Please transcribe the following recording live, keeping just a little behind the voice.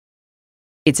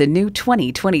It's a new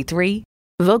 2023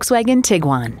 Volkswagen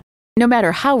Tiguan. No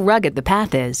matter how rugged the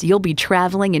path is, you'll be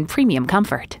traveling in premium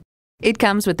comfort. It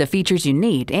comes with the features you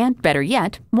need and, better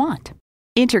yet, want.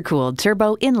 Intercooled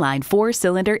turbo inline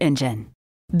 4-cylinder engine,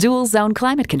 dual zone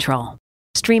climate control,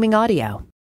 streaming audio,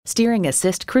 steering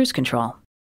assist cruise control,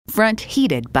 front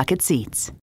heated bucket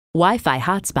seats, Wi-Fi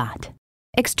hotspot,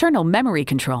 external memory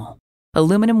control,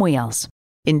 aluminum wheels,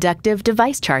 inductive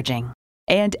device charging,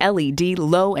 and LED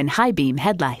low and high beam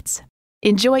headlights.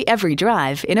 Enjoy every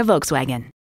drive in a Volkswagen.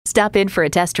 Stop in for a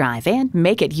test drive and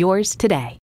make it yours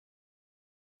today.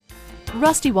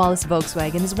 Rusty Wallis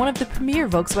Volkswagen is one of the premier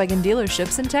Volkswagen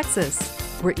dealerships in Texas.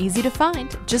 We're easy to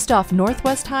find just off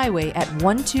Northwest Highway at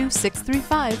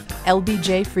 12635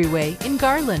 LBJ Freeway in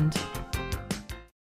Garland.